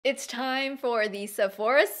It's time for the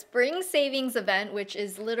Sephora Spring Savings Event, which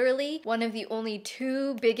is literally one of the only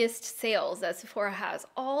two biggest sales that Sephora has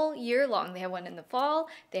all year long. They have one in the fall,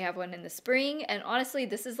 they have one in the spring, and honestly,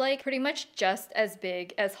 this is like pretty much just as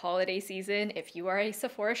big as holiday season if you are a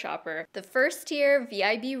Sephora shopper. The first tier,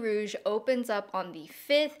 VIB Rouge, opens up on the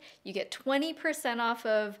 5th. You get 20% off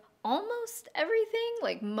of almost everything,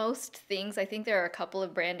 like most things. I think there are a couple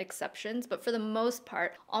of brand exceptions, but for the most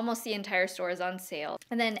part, almost the entire store is on sale.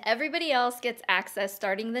 And then everybody else gets access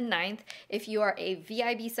starting the 9th. If you are a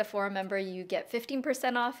VIB Sephora member, you get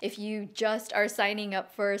 15% off. If you just are signing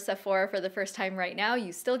up for Sephora for the first time right now,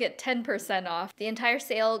 you still get 10% off. The entire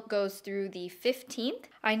sale goes through the 15th.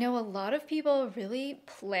 I know a lot of people really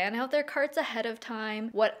plan out their carts ahead of time.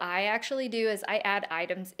 What I actually do is I add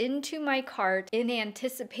items into my cart in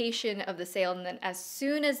anticipation of the sale, and then as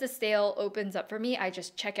soon as the sale opens up for me, I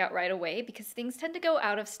just check out right away because things tend to go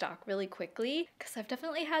out of stock really quickly, because I've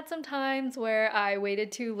definitely had some times where I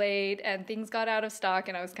waited too late and things got out of stock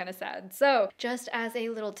and I was kind of sad. So just as a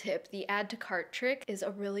little tip, the add to cart trick is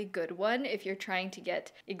a really good one if you're trying to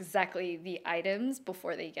get exactly the items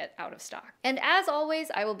before they get out of stock. And as always,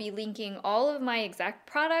 I will be linking all of my exact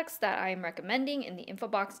products that I'm recommending in the info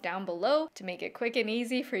box down below to make it quick and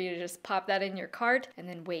easy for you to just pop that in your cart and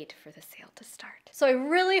then wait for the sale to start. So I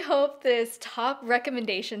really hope this top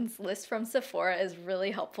recommendations list from Sephora is really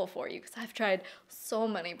helpful for you, because I've tried so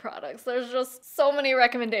many products. There's just so many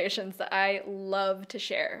recommendations that I love to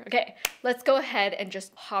share. Okay, let's go ahead and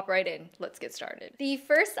just hop right in. Let's get started. The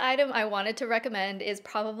first item I wanted to recommend is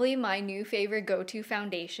probably my new favorite go-to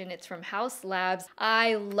foundation. It's from Haus Labs.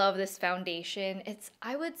 I love this foundation. It's,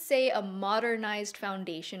 I would say, a modernized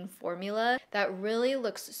foundation formula that really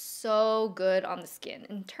looks so good on the skin.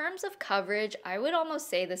 In terms of coverage, I would almost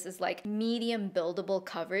say this is like medium buildable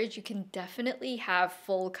coverage. You can definitely have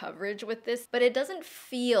full coverage with this, but it doesn't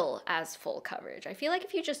feel as full coverage. I feel like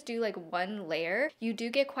if you just do like one layer, you do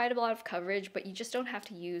get quite a lot of coverage, but you just don't have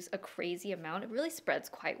to use a crazy amount. It really spreads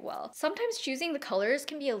quite well. Sometimes choosing the colors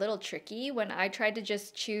can be a little tricky. When I tried to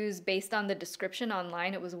just choose based on the description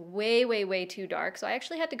online, it was way too dark, so I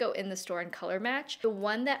actually had to go in the store and color match. The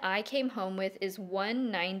one that I came home with is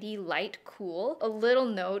 190 Light Cool. A little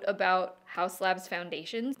note about Haus Labs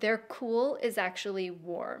foundations: their cool is actually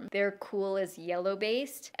warm. Their cool is yellow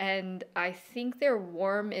based, and I think their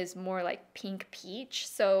warm is more like pink peach.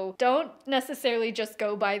 So don't necessarily just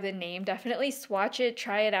go by the name. Definitely swatch it,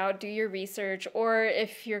 try it out, do your research, or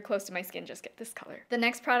if you're close to my skin, just get this color. The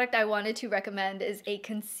next product I wanted to recommend is a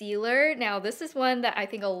concealer. Now, this is one that I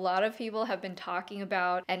think a lot of people have been talking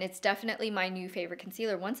about, and it's definitely my new favorite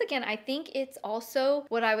concealer. Once again, I think it's also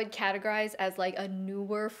what I would categorize as like a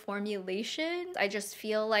newer formulation. I just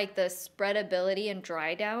feel like the spreadability and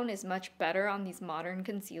dry down is much better on these modern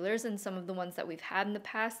concealers than some of the ones that we've had in the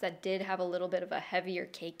past that did have a little bit of a heavier,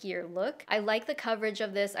 cakier look. I like the coverage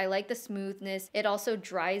of this. I like the smoothness. It also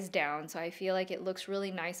dries down, so I feel like it looks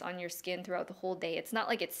really nice on your skin throughout the whole day. It's not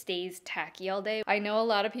like it stays tacky all day. I know a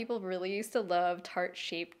lot of people really used to love Tarte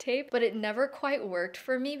Shape Tape, but it never quite worked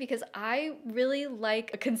for me because I really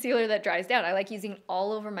like a concealer that dries down. I like using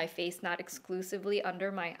all over my face, not exclusively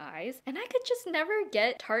under my eyes. And I could just never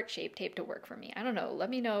get Tarte Shape Tape to work for me. I don't know. Let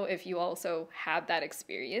me know if you also have that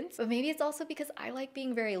experience. But maybe it's also because I like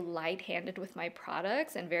being very light-handed with my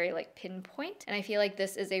products and very like pinpoint. And I feel like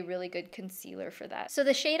this is a really good concealer for that. So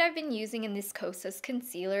the shade I've been using in this Kosas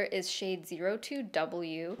concealer is shade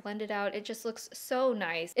 02W. Blend it out. It just looks so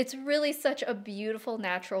nice. It's really such a beautiful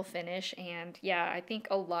natural finish. And yeah, I think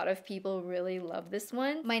a lot of people really love this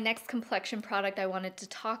one. My next complexion product I wanted to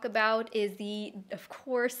talk about is the, of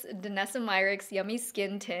course, Danessa Myricks Yummy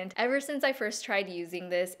Skin Tint. Ever since I first tried using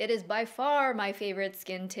this, it is by far my favorite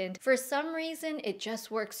skin tint. For some reason, it just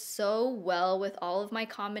works so well with all of my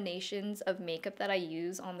combinations of makeup that I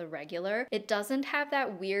use on the regular. It doesn't have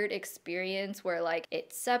that weird experience where like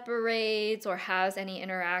it separates or has any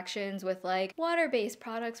interactions with like water-based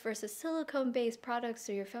products versus silicone-based products,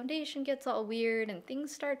 so your foundation gets all weird and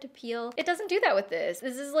things start to peel. It doesn't do that with this.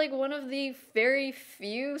 This is like one of the very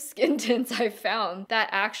few skin tints I've found that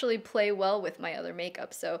actually play well with my other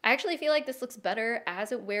makeup. So I actually feel like this looks better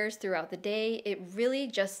as it wears throughout the day. It really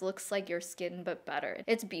just looks like your skin, but better.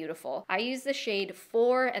 It's beautiful. I use the shade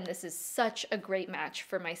 4, and this is such a great match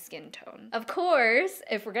for my skin tone. Of course,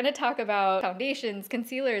 if we're gonna talk about foundations,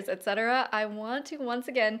 concealers, etc., I want to once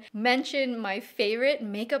again mention my favorite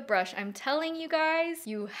makeup brush. I'm telling you guys,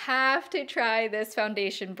 you have to try this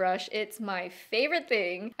foundation brush. It's my favorite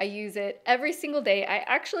thing. I use it every single day. I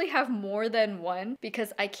actually have more than one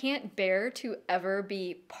because I can't can't bear to ever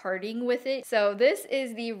be parting with it. So this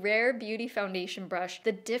is the Rare Beauty Foundation brush.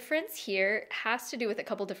 The difference here has to do with a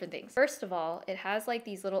couple different things. First of all, it has like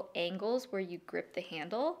these little angles where you grip the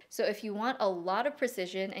handle. So if you want a lot of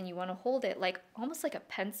precision and you want to hold it like almost like a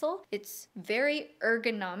pencil, it's very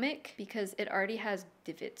ergonomic because it already has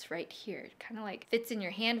divots right here. It kind of like fits in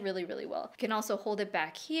your hand really, really well. You can also hold it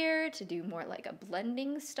back here to do more like a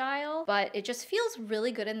blending style, but it just feels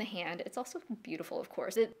really good in the hand. It's also beautiful, of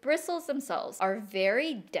course. The bristles themselves are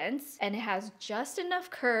very dense and it has just enough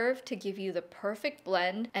curve to give you the perfect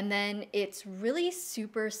blend, and then it's really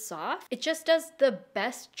super soft. It just does the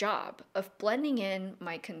best job of blending in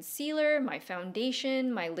my concealer, my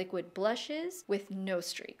foundation, my liquid blushes with no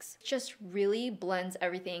streaks. It just really blends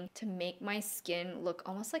everything to make my skin look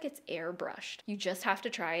almost like it's airbrushed. You just have to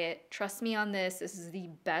try it. Trust me on this. This is the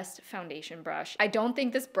best foundation brush. I don't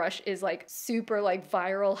think this brush is like super like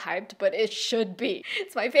viral hyped, but it should be.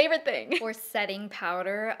 It's my favorite thing. For setting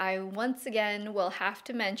powder, I once again will have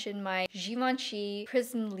to mention my Givenchy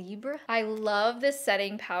Prisme Libre. I love this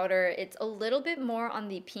setting powder. It's a little bit more on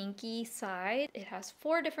the pinky side. It has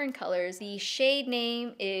 4 different colors. The shade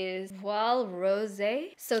name is Voile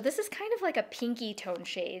Rosé. So this is kind of like a pinky tone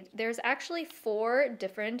shade. There's actually 4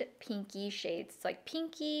 different pinky shades. It's like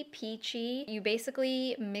pinky, peachy. You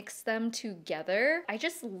basically mix them together. I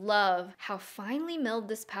just love how finely milled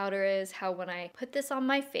this powder is, how when I put this on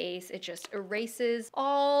my face, it just erases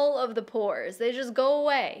all of the pores. They just go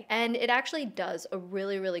away. And it actually does a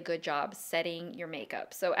really, really good job setting your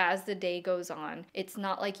makeup. So as the day goes on, it's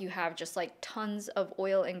not like you have just like tons of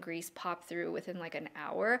oil and grease pop through within like an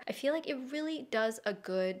hour. I feel like it really does a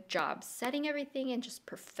good job setting everything and just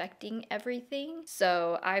perfecting everything.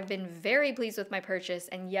 So I've been very pleased with my purchase,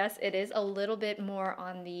 and yes, it is a little bit more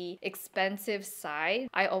on the expensive side.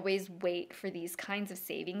 I always wait for these kinds of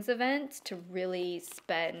savings events to really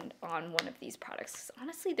spend on one of these products, because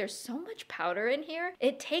honestly, there's so much powder in here.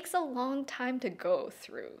 It takes a long time to go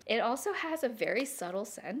through. It also has a very subtle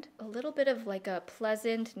scent, a little bit of like a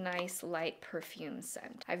pleasant, nice, light perfume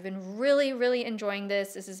scent. I've been really, really enjoying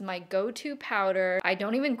this. This is my go-to powder. I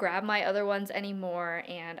don't even grab my other ones anymore,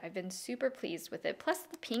 and I've been super pleased with it. Plus,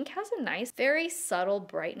 the pink has a nice, very subtle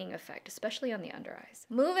brightening effect, especially on the under eyes.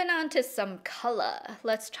 Moving on to some color,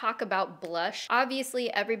 let's talk about blush.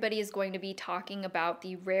 Obviously, everybody is going to be talking about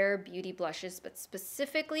the Rare Beauty blushes, but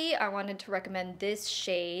specifically, I wanted to recommend this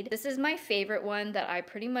shade. This is my favorite one that I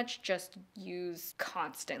pretty much just use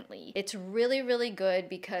constantly. It's really, really good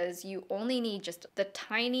because you only need just the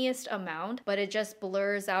tiniest amount, but it just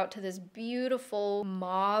blurs out to this beautiful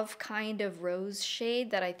mauve kind of rose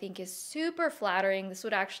shade that I think is super flattering. This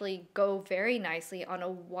would actually go very nicely on a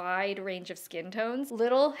wide range of skin tones.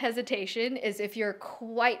 Little hesitation is if you're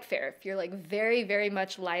quite fair, if you're like very, very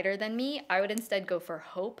much lighter than me, I would instead go for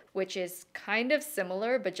Hope, which is kind of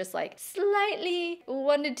similar, but just like slightly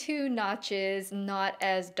 1 to 2 notches, not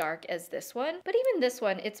as dark as this one. But even this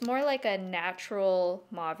one, it's more like a natural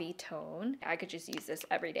mauve-y tone. I could just use this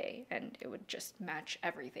every day and it would just match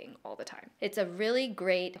everything all the time. It's a really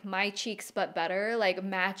great my cheeks but better, like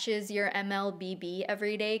matches your MLBB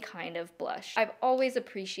everyday kind of blush. I've always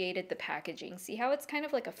appreciated the packaging. See how it's kind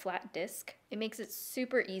of like a flat disc? It makes it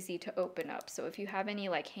super easy to open up. So if you have any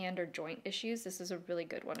like hand or joint issues, this is a really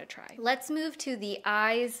good one to try. Let's move to the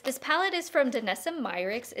eyes. This palette is from Danessa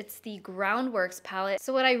Myricks. It's the Groundworks palette.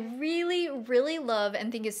 So what I really, really love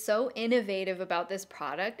and think is so innovative about this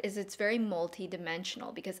product is it's very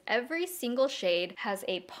multi-dimensional because every single shade has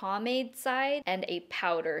a pomade side and a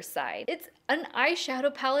powder side. It's an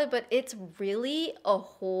eyeshadow palette, but it's really a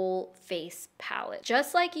whole face palette.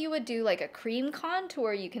 Just like you would do like a cream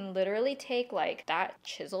contour, you can literally take like that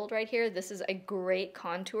chiseled right here. This is a great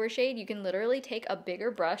contour shade. You can literally take a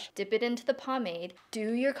bigger brush, dip it into the pomade,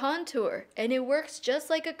 do your contour, and it works just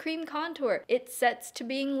like a cream contour. It sets to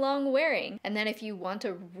being long wearing. And then if you want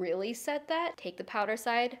to really set that, take the powder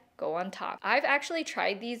side, go on top. I've actually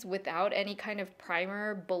tried these without any kind of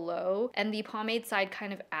primer below, and the pomade side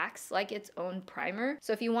kind of acts like its own primer.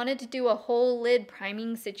 So if you wanted to do a whole lid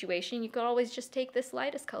priming situation, you could always just take this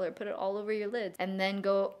lightest color, put it all over your lids, and then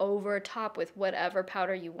go over top with whatever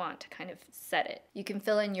powder you want to kind of set it. You can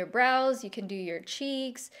fill in your brows, you can do your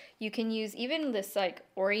cheeks, you can use even this like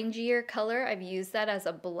orangier color. I've used that as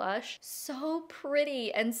a blush. So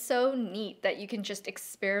pretty and so neat that you can just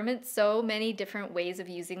experiment so many different ways of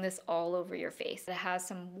using this this all over your face. It has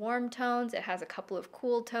some warm tones, it has a couple of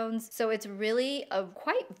cool tones, so it's really a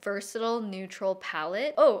quite versatile neutral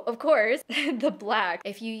palette. Oh, of course, the black.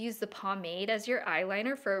 If you use the pomade as your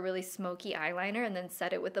eyeliner for a really smoky eyeliner and then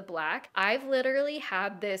set it with the black, I've literally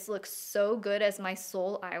had this look so good as my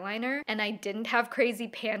sole eyeliner, and I didn't have crazy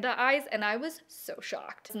panda eyes, and I was so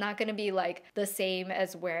shocked. It's not gonna be like the same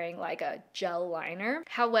as wearing like a gel liner.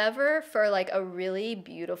 However, for like a really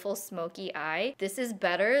beautiful smoky eye, this is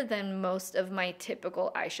better than most of my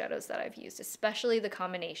typical eyeshadows that I've used, especially the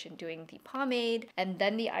combination doing the pomade and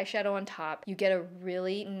then the eyeshadow on top. You get a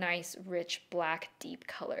really nice, rich, black, deep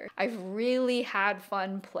color. I've really had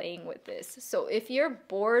fun playing with this. So if you're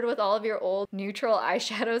bored with all of your old neutral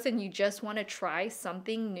eyeshadows and you just want to try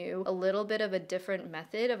something new, a little bit of a different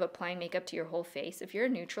method of applying makeup to your whole face, if you're a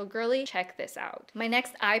neutral girly, check this out. My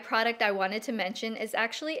next eye product I wanted to mention is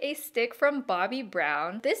actually a stick from Bobbi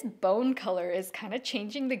Brown. This bone color is kind of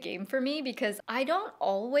changing the game for me because I don't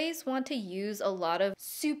always want to use a lot of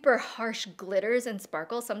super harsh glitters and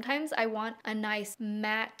sparkles. Sometimes I want a nice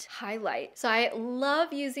matte highlight. So I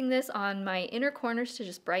love using this on my inner corners to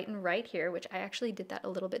just brighten right here, which I actually did that a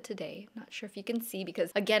little bit today. Not sure if you can see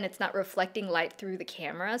because again, it's not reflecting light through the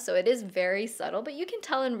camera, so it is very subtle, but you can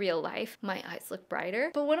tell in real life my eyes look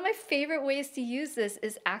brighter. But one of my favorite ways to use this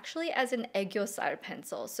is actually as an aegyeosal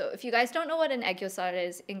pencil. So if you guys don't know what an aegyeosal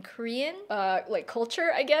is in Korean, like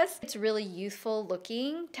culture, I guess, it's really youthful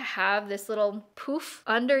looking to have this little poof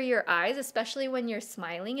under your eyes, especially when you're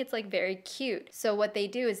smiling. It's like very cute. So what they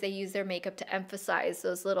do is they use their makeup to emphasize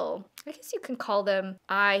those little, I guess you can call them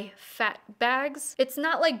eye fat bags. It's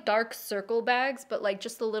not like dark circle bags, but like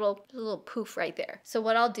just a little poof right there. So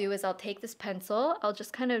what I'll do is I'll take this pencil, I'll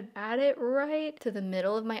just kind of add it right to the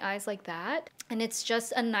middle of my eyes like that. And it's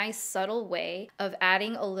just a nice subtle way of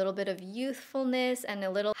adding a little bit of youthfulness and a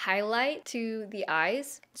little highlight to the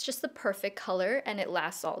eyes. It's just the perfect color and it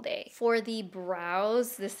lasts all day. For the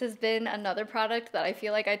brows, this has been another product that I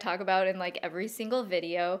feel like I talk about in like every single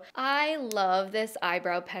video. I love this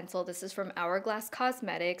eyebrow pencil. This is from Hourglass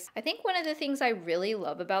Cosmetics. I think one of the things I really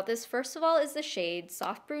love about this, first of all, is the shade.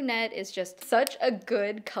 Soft Brunette is just such a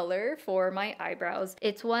good color for my eyebrows.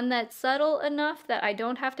 It's one that's subtle enough that I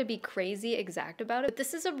don't have to be crazy exact about it, but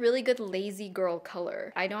this is a really good lazy girl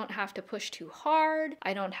color. I don't have to push too hard.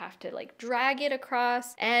 I don't have to like drag it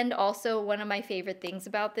across. And also one of my favorite things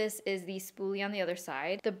about this is the spoolie on the other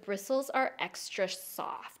side. The bristles are extra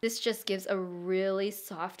soft. This just gives a really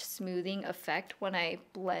soft smoothing effect when I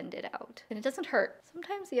blend it out. And it doesn't hurt.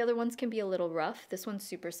 Sometimes the other ones can be a little rough. This one's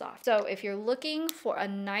super soft. So if you're looking for a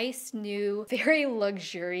nice new, very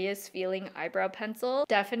luxurious feeling eyebrow pencil,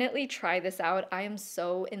 definitely try this out. I am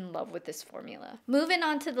so in love with this formula. Moving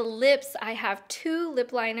on to the lips, I have two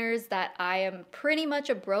lip liners that I am pretty much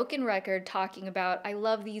a broken record talking about. I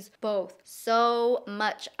love these both so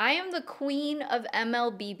much. I am the queen of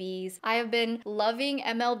MLBBs. I have been loving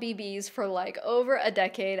MLBBs for like over a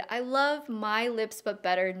decade. I love My Lips But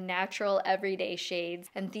Better natural everyday shades,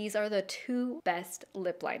 and these are the two best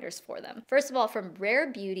lip liners for them. First of all, from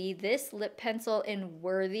Rare Beauty, this lip pencil in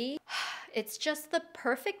Worthy, it's just the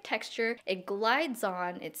perfect texture. It glides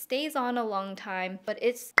on, it stays on a long time, but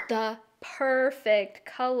it's the perfect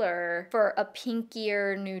color for a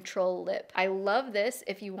pinkier neutral lip. I love this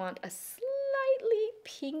if you want a slightly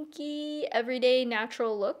pinky everyday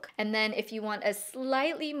natural look, and then if you want a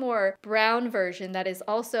slightly more brown version that is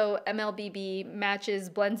also MLBB, matches,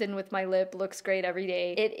 blends in with my lip, looks great every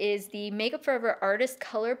day, it is the Makeup Forever Artist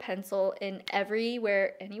Color Pencil in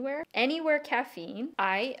Everywhere Anywhere Caffeine.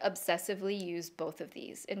 I obsessively use both of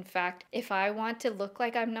these. In fact, if I want to look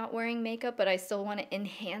like I'm not wearing makeup but I still want to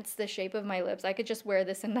enhance the shape of my lips, I could just wear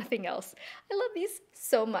this and nothing else. I love these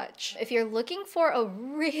so much. If you're looking for a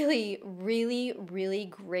really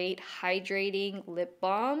great hydrating lip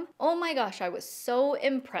balm, oh my gosh, I was so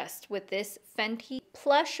impressed with this Fenty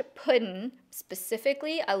Plush Puddin'.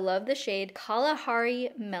 Specifically, I love the shade Kalahari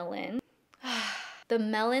Melon. The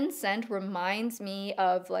melon scent reminds me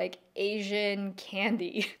of like Asian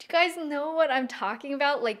candy. Do you guys know what I'm talking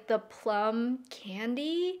about? Like the plum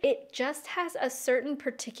candy? It just has a certain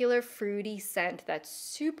particular fruity scent that's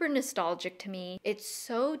super nostalgic to me. It's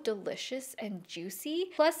so delicious and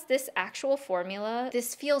juicy. Plus this actual formula,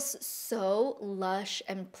 this feels so lush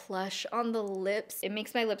and plush on the lips. It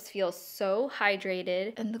makes my lips feel so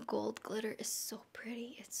hydrated, and the gold glitter is so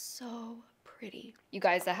pretty. It's so pretty. pretty. You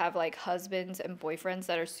guys that have like husbands and boyfriends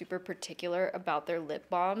that are super particular about their lip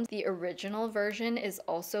balms, the original version is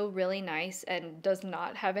also really nice and does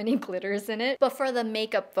not have any glitters in it. But for the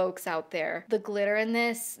makeup folks out there, the glitter in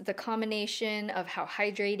this, the combination of how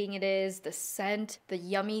hydrating it is, the scent, the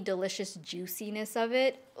yummy, delicious juiciness of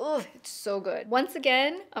it, oh, it's so good. Once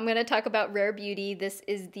again, I'm gonna talk about Rare Beauty. This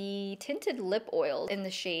is the tinted lip oil in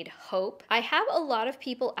the shade Hope. I have a lot of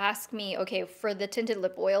people ask me, okay, for the tinted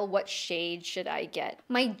lip oil, what shade should I get?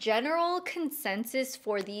 My general consensus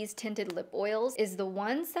for these tinted lip oils is the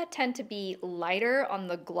ones that tend to be lighter on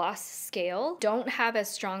the gloss scale don't have as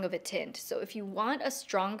strong of a tint. So if you want a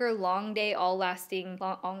stronger, long all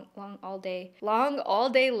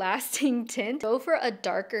day lasting tint, go for a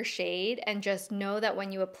darker shade and just know that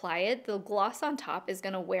when you apply it, the gloss on top is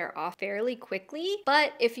gonna wear off fairly quickly.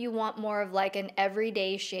 But if you want more of like an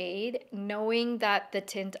everyday shade, knowing that the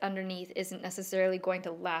tint underneath isn't necessarily going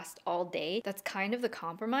to last all day, that's kind of the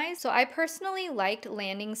compromise. So I personally liked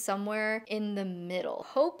landing somewhere in the middle.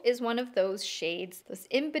 Hope is one of those shades, those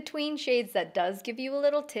in-between shades that does give you a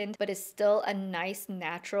little tint, but is still a nice,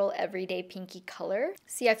 natural, everyday pinky color.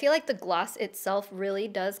 See, I feel like the gloss itself really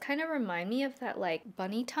does kind of remind me of that like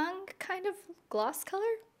bunny tongue kind of gloss color.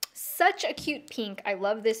 Such a cute pink. I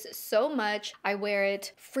love this so much. I wear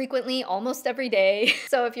it frequently, almost every day.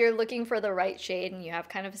 So if you're looking for the right shade and you have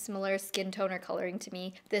kind of a similar skin tone or coloring to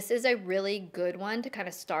me, this is a really good one to kind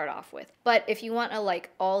of start off with. But if you want a like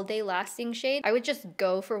all day lasting shade, I would just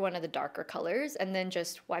go for one of the darker colors and then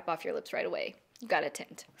just wipe off your lips right away. You got a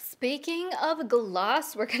tint. Speaking of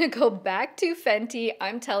gloss, we're gonna go back to Fenty.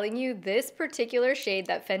 I'm telling you, this particular shade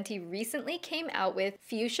that Fenty recently came out with,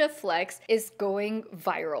 Fuchsia Flex, is going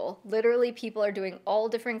viral. Literally, people are doing all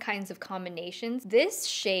different kinds of combinations. This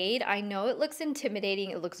shade, I know it looks intimidating,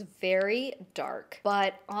 it looks very dark,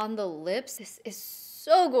 but on the lips, this is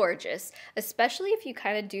so gorgeous, especially if you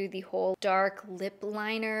kind of do the whole dark lip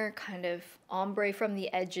liner, kind of ombre from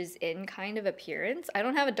the edges in kind of appearance. I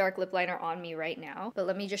don't have a dark lip liner on me right now, but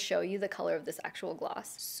let me just show you the color of this actual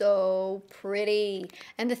gloss. So pretty.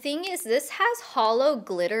 And the thing is, this has hollow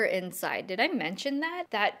glitter inside. Did I mention that?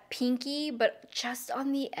 That pinky, but just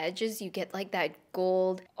on the edges, you get like that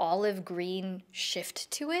gold olive green shift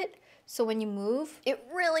to it. So when you move, it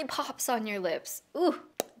really pops on your lips. Ooh.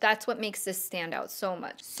 That's what makes this stand out so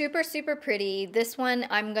much. Super, super pretty. This one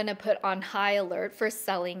I'm gonna put on high alert for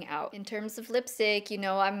selling out. In terms of lipstick, you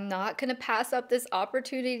know, I'm not gonna pass up this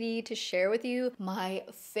opportunity to share with you my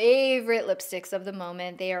favorite lipsticks of the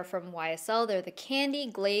moment. They are from YSL. They're the Candy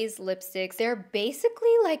Glaze lipsticks. They're basically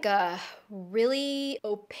like a really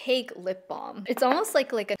opaque lip balm. It's almost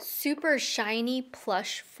like a super shiny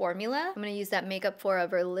plush formula. I'm gonna use that Makeup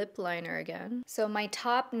Forever lip liner again. So my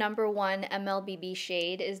top #1 MLBB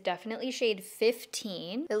shade is definitely shade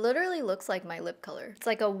 15. It literally looks like my lip color. It's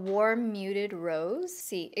like a warm muted rose.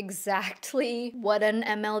 See exactly what an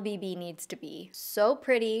MLBB needs to be. So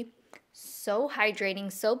pretty, so hydrating,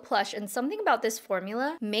 so plush, and something about this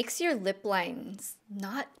formula makes your lip lines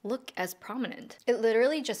not look as prominent. It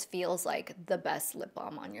literally just feels like the best lip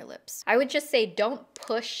balm on your lips. I would just say don't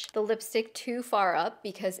push the lipstick too far up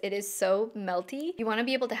because it is so melty. You want to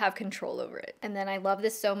be able to have control over it. And then I love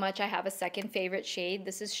this so much. I have a second favorite shade.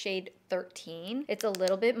 This is shade 13. It's a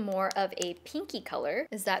little bit more of a pinky color.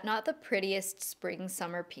 Is that not the prettiest spring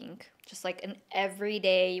summer pink? Just like an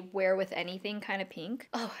everyday wear with anything kind of pink.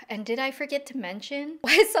 Oh, and did I forget to mention,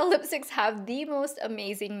 YSL lipsticks have the most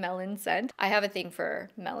amazing melon scent. I have a thing for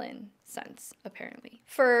melon scents, apparently.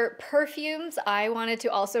 For perfumes, I wanted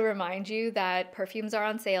to also remind you that perfumes are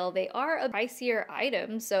on sale. They are a pricier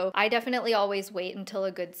item, so I definitely always wait until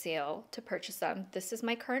a good sale to purchase them. This is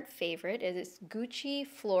my current favorite. It is Gucci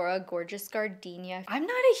Flora Gorgeous Gardenia. I'm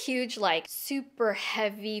not a huge like super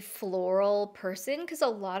heavy floral person because a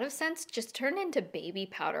lot of scents just turn into baby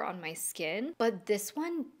powder on my skin, but this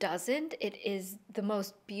one doesn't. It is the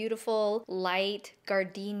most beautiful, light,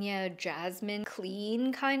 gardenia, jasmine,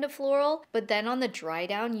 clean kind of floral. But then on the dry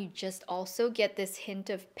down, you just also get this hint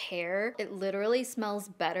of pear. It literally smells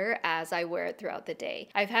better as I wear it throughout the day.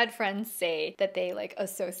 I've had friends say that they like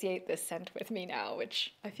associate this scent with me now,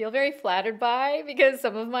 which I feel very flattered by because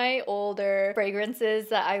some of my older fragrances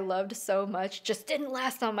that I loved so much just didn't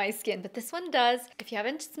last on my skin, but this one does. If you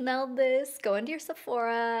haven't smelled this, go into your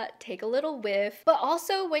Sephora, take a little whiff. But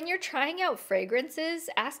also when you're trying out fragrances,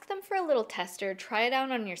 ask them for a little tester, try it out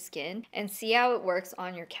on your skin and see how it works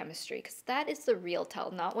on your chemistry, because that is the real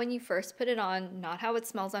tell. Not when you first put it on, not how it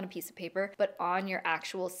smells on a piece of paper, but on your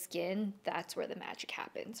actual skin. That's where the magic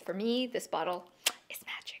happens. For me, this bottle is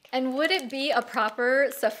magic. And would it be a proper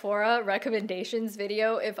Sephora recommendations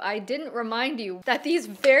video if I didn't remind you that these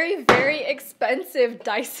very, very expensive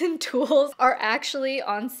Dyson tools are actually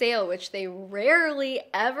on sale, which they rarely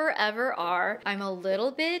ever are. I'm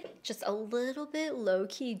just a little bit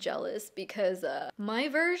low-key jealous because my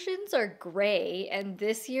versions are gray, and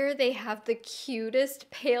this year they have the cutest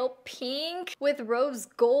pale pink with rose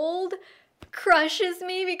gold. Crushes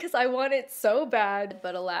me because I want it so bad,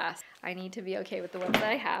 but alas, I need to be okay with the ones that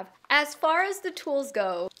I have. As far as the tools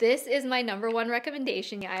go, this is my #1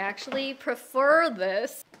 recommendation. I actually prefer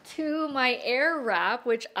this to my air wrap,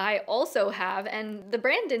 which I also have, and the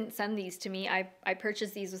brand didn't send these to me. I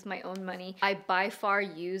purchased these with my own money. I by far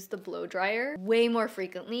use the blow dryer way more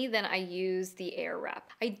frequently than I use the air wrap.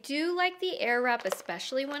 I do like the air wrap,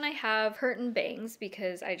 especially when I have curtain bangs,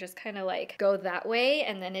 because I just kind of like go that way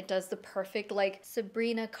and then it does the perfect like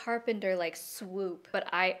Sabrina Carpenter like swoop. But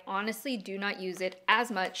I honestly do not use it as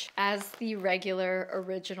much as the regular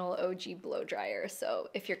original OG blow dryer. So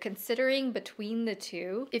if you're considering between the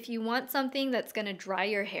two, if you want something that's gonna dry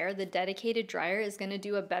your hair, the dedicated dryer is gonna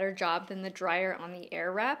do a better job than the dryer on the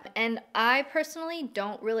air wrap. And I personally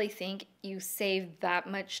don't really think you save that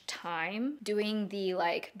much time doing the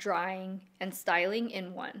like drying and styling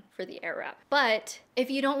in one for the air wrap. But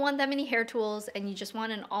if you don't want that many hair tools and you just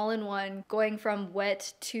want an all-in-one going from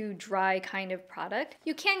wet to dry kind of product,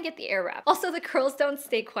 you can get the air wrap. Also, the curls don't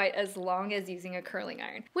stay quite as long as using a curling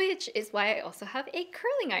iron, which is why I also have a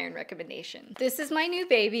curling iron recommendation. This is my new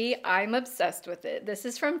baby. I'm obsessed with it. This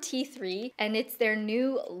is from T3 and it's their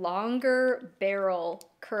new longer barrel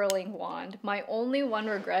curling wand. My only one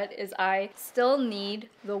regret is I still need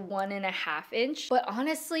the 1.5 inch, but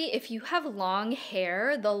honestly, if you have long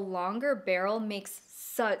hair, the longer barrel makes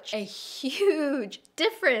such a huge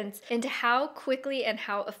difference into how quickly and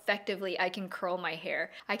how effectively I can curl my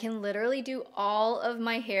hair. I can literally do all of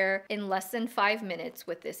my hair in less than 5 minutes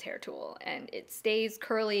with this hair tool, and it stays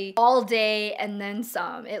curly all day and then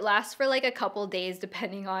some. It lasts for like a couple days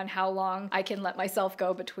depending on how long I can let myself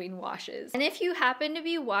go between washes. And if you happen to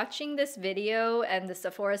be watching this video and the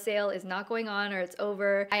Sephora sale is not going on or it's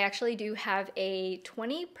over, I actually do have a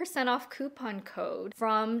 20% off coupon code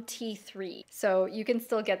from T3. So you can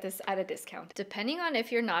still get this at a discount. Depending on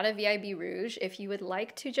if you're not a VIB Rouge, if you would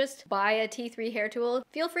like to just buy a T3 hair tool,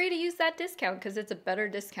 feel free to use that discount because it's a better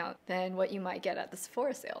discount than what you might get at the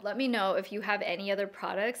Sephora sale. Let me know if you have any other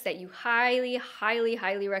products that you highly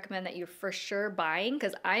recommend that you're for sure buying,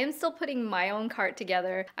 because I am still putting my own cart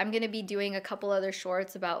together. I'm gonna be doing a couple other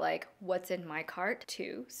shorts about like what's in my cart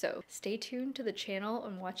too, so stay tuned to the channel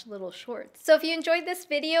and watch little shorts. So if you enjoyed this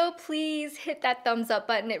video, please hit that thumbs up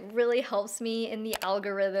button. It really helps me in the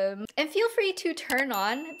algorithm. And feel free to turn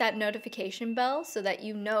on that notification bell so that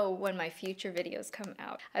you know when my future videos come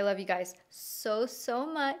out. I love you guys so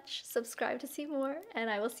much. Subscribe to see more, and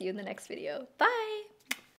I will see you in the next video. Bye!